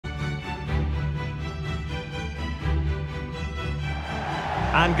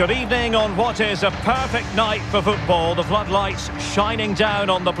And good evening on what is a perfect night for football. The floodlights shining down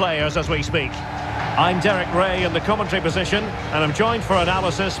on the players as we speak. I'm Derek Ray in the commentary position, and I'm joined for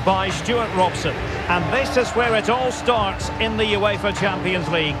analysis by Stuart Robson. And this is where it all starts in the UEFA Champions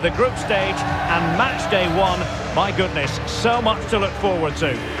League, the group stage and match day one. My goodness, so much to look forward to.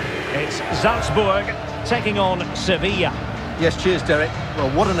 It's Salzburg taking on Sevilla. Yes, cheers, Derek. Well,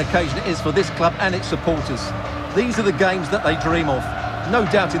 what an occasion it is for this club and its supporters. These are the games that they dream of. No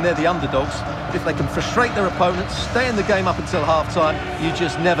doubting they're the underdogs. But if they can frustrate their opponents, stay in the game up until half-time, you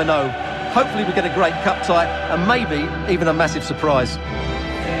just never know. Hopefully we get a great cup tie and maybe even a massive surprise.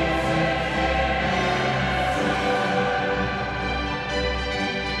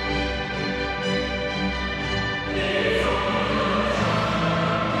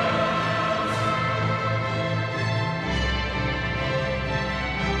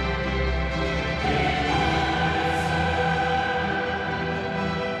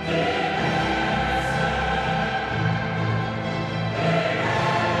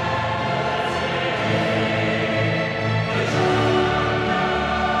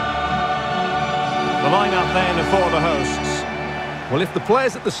 Line-up then for the hosts. Well, if the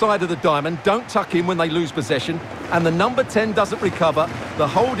players at the side of the diamond don't tuck in when they lose possession and the number 10 doesn't recover, the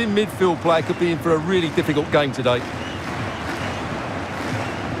holding midfield player could be in for a really difficult game today.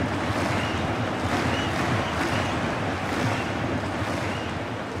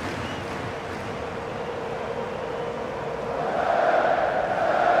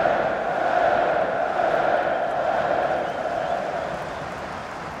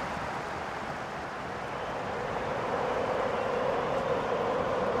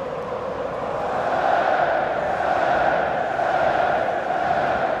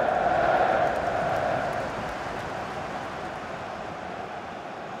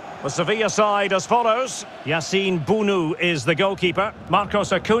 The Sevilla side as follows. Yassine Bounou is the goalkeeper.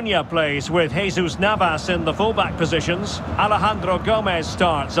 Marcos Acuna plays with Jesus Navas in the fullback positions. Alejandro Gomez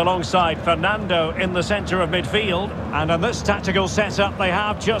starts alongside Fernando in the centre of midfield. And in this tactical setup, they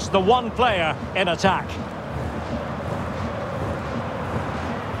have just the one player in attack.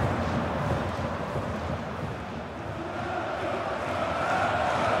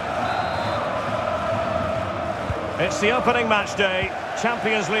 It's the opening match day.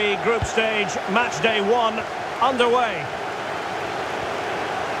 Champions League group stage, match day one, underway.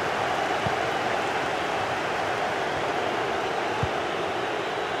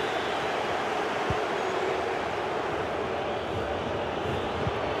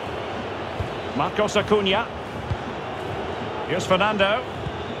 Marcos Acuna. Here's Fernando.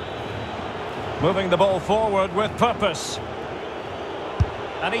 Moving the ball forward with purpose.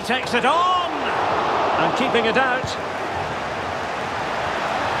 And he takes it on! And keeping it out.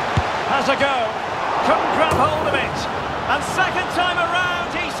 Has a go. Couldn't grab hold of it. And second time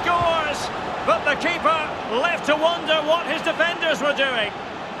around he scores. But the keeper left to wonder what his defenders were doing.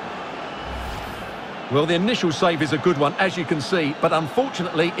 Well, the initial save is a good one, as you can see, but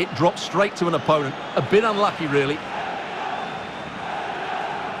unfortunately it dropped straight to an opponent. A bit unlucky, really.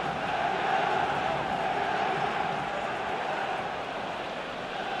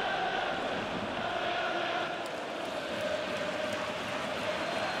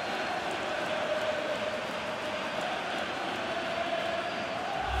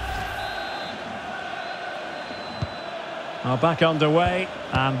 Are back underway,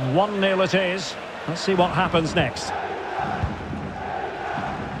 and 1-0 it is. Let's see what happens next.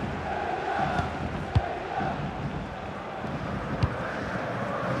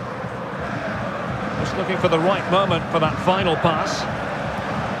 Just looking for the right moment for that final pass.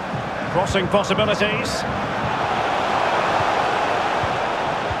 Crossing possibilities.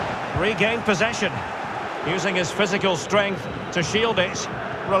 Regained possession. Using his physical strength to shield it.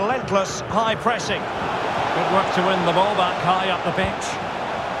 Relentless high pressing. Good work to win the ball back high up the pitch.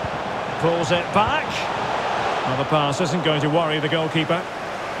 Pulls it back. Well, the pass isn't going to worry the goalkeeper.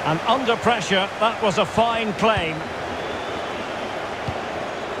 And under pressure, that was a fine claim.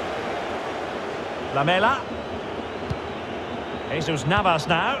 Lamela. Jesus Navas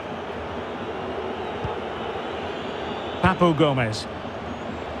now. Papu Gomez.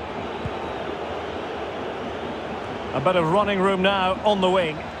 A bit of running room now on the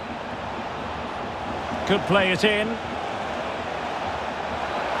wing. Could play it in.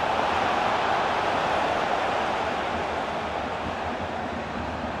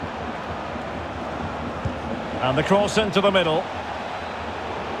 And the cross into the middle.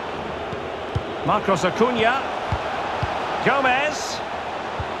 Marcos Acuna. Gomez.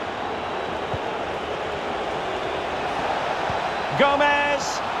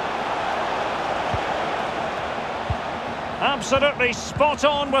 Absolutely spot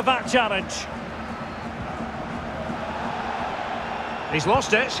on with that challenge. He's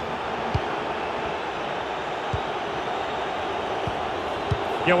lost it.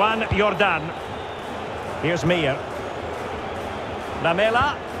 Johan Jordan. Here's Mir.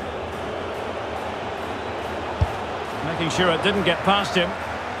 Lamela. Making sure it didn't get past him.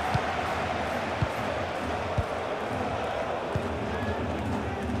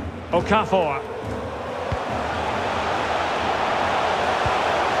 Okafor.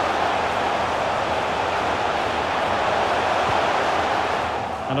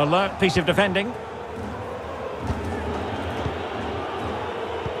 An alert piece of defending.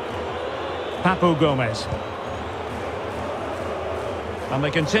 Papu Gomez. And they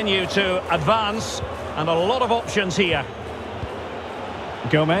continue to advance, and a lot of options here.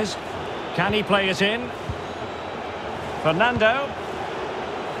 Gomez. Can he play it in? Fernando.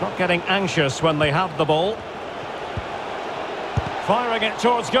 Not getting anxious when they have the ball. Firing it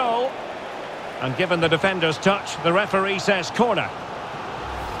towards goal. And given the defender's touch, the referee says corner.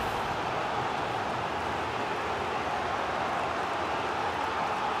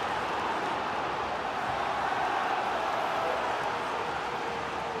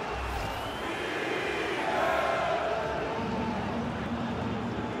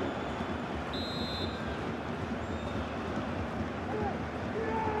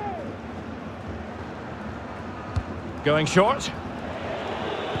 Going short.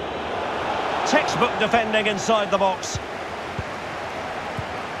 Textbook defending inside the box.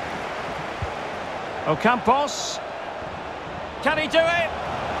 Ocampos. Can he do it?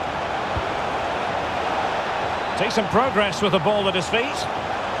 Decent progress with the ball at his feet.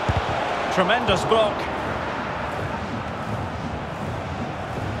 Tremendous block.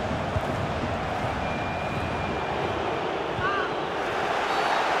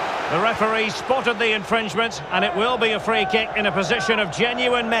 The referee spotted the infringement, and it will be a free kick in a position of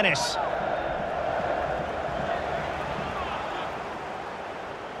genuine menace.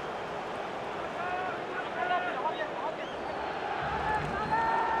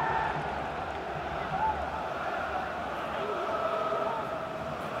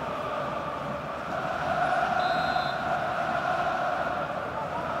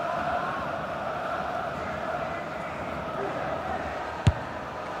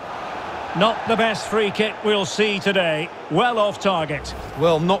 Not the best free kick we'll see today. Well off target.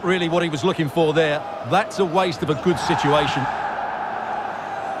 Well, not really what he was looking for there. That's a waste of a good situation.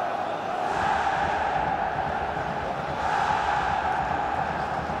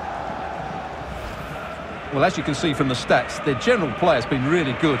 Well, as you can see from the stats, their general play has been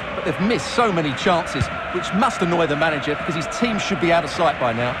really good, but they've missed so many chances, which must annoy the manager because his team should be out of sight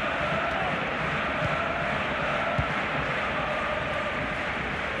by now.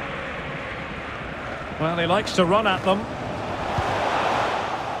 Well, he likes to run at them.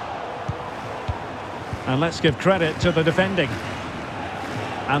 And let's give credit to the defending.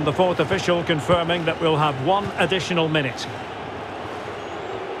 And the fourth official confirming that we'll have one additional minute.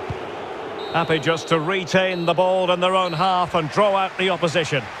 Happy just to retain the ball in their own half and draw out the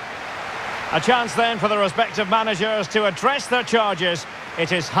opposition. A chance then for the respective managers to address their charges.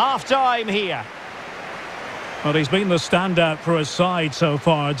 It is half-time here. Well, he's been the standout for his side so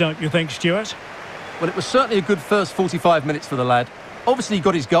far, don't you think, Stuart? Well, it was certainly a good first 45 minutes for the lad. Obviously, he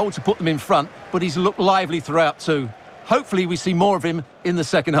got his goal to put them in front, but he's looked lively throughout too. Hopefully, we see more of him in the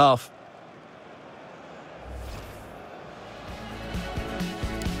second half.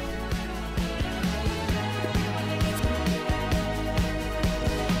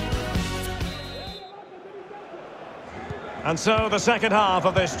 And so the second half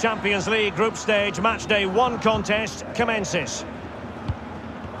of this Champions League group stage matchday 1 contest commences.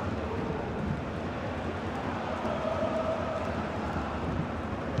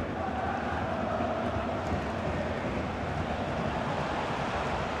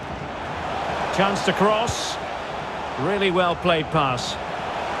 Chance to cross. Really well played pass.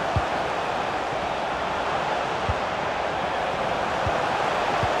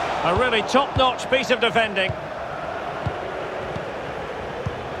 A really top-notch piece of defending.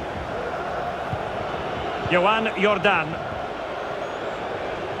 Johan Jordan.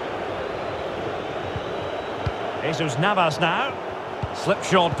 Jesus Navas now.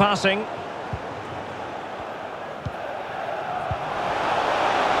 Slipshod passing.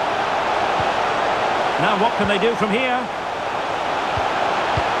 Now what can they do from here?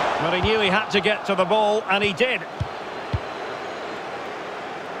 Well, he knew he had to get to the ball, and he did.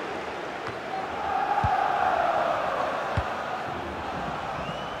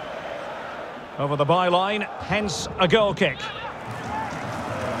 Over the byline, hence a goal kick.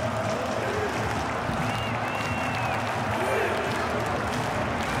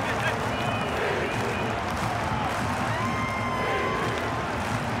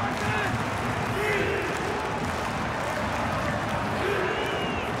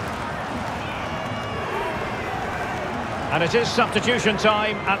 And it is substitution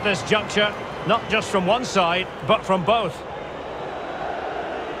time at this juncture, not just from one side, but from both.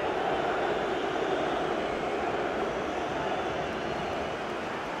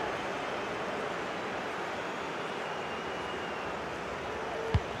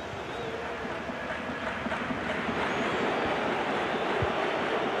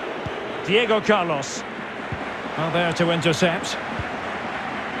 Diego Carlos. Well, there to intercept.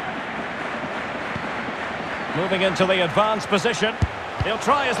 Moving into the advanced position. He'll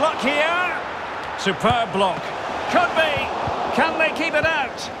try his luck here. Superb block. Could be. Can they keep it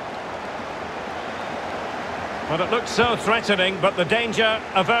out? Well, it looked so threatening, but the danger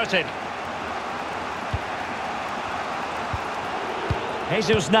averted.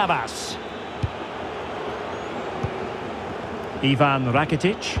 Jesus Navas. Ivan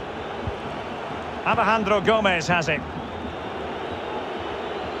Rakitic. Alejandro Gomez has it.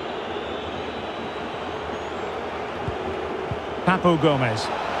 Papu Gomez.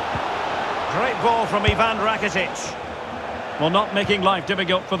 Great ball from Ivan Rakitic. Well, not making life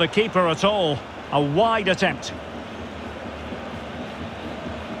difficult for the keeper at all. A wide attempt.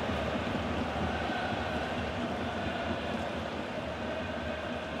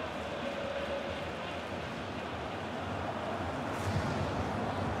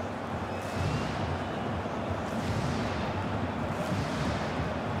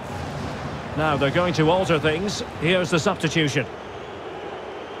 Now they're going to alter things. Here's the substitution.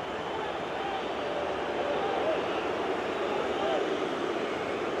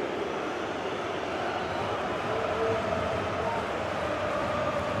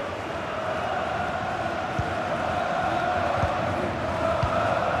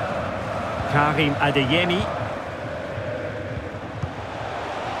 Karim Adeyemi.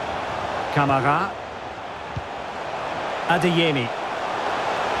 Kamara. Adeyemi.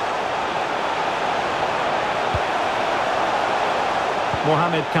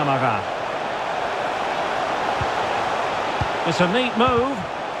 Mohamed Kamara. It's a neat move.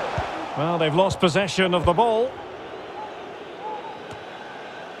 Well, they've lost possession of the ball.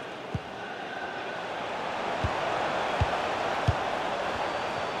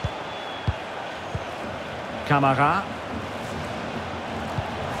 Kamara.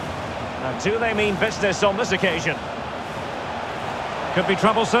 Now, do they mean business on this occasion? Could be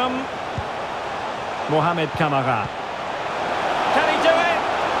troublesome. Mohamed Kamara. Can he do it?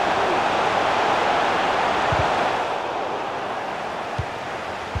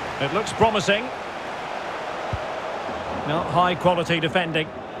 It looks promising. No, high quality defending.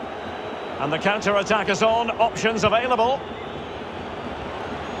 And the counter-attack is on. Options available.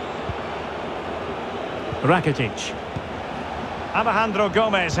 Rakitic. Alejandro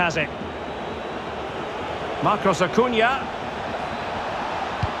Gomez has it. Marcos Acuna.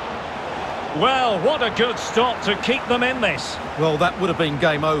 Well, what a good stop to keep them in this. Well, that would have been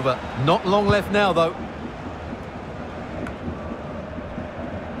game over. Not long left now, though.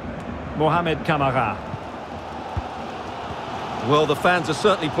 Mohamed Kamara. Well, the fans are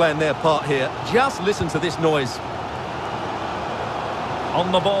certainly playing their part here. Just listen to this noise.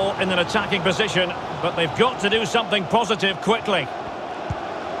 On the ball in an attacking position, but they've got to do something positive quickly.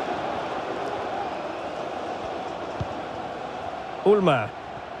 Ulmer.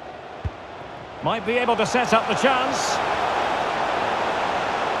 Might be able to set up the chance.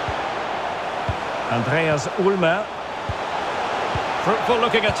 Andreas Ulmer. Fruitful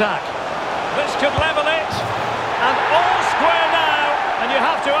looking attack. This could level it. And all square now. And you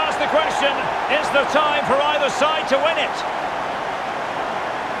have to ask the question, is there time for either side to win it?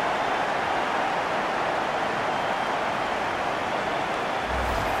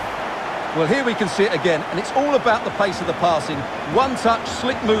 Well, here we can see it again, and it's all about the pace of the passing. One touch,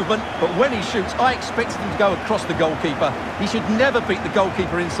 slick movement, but when he shoots, I expected him to go across the goalkeeper. He should never beat the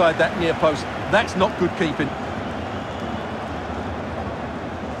goalkeeper inside that near post. That's not good keeping.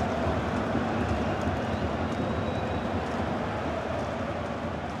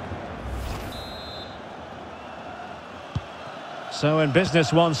 So in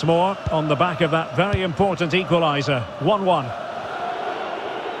business once more, on the back of that very important equaliser. 1-1.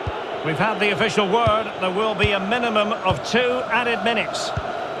 We've had the official word. There will be a minimum of 2 added minutes.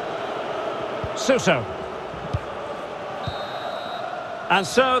 Suso. And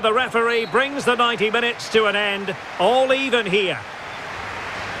so the referee brings the 90 minutes to an end. All even here.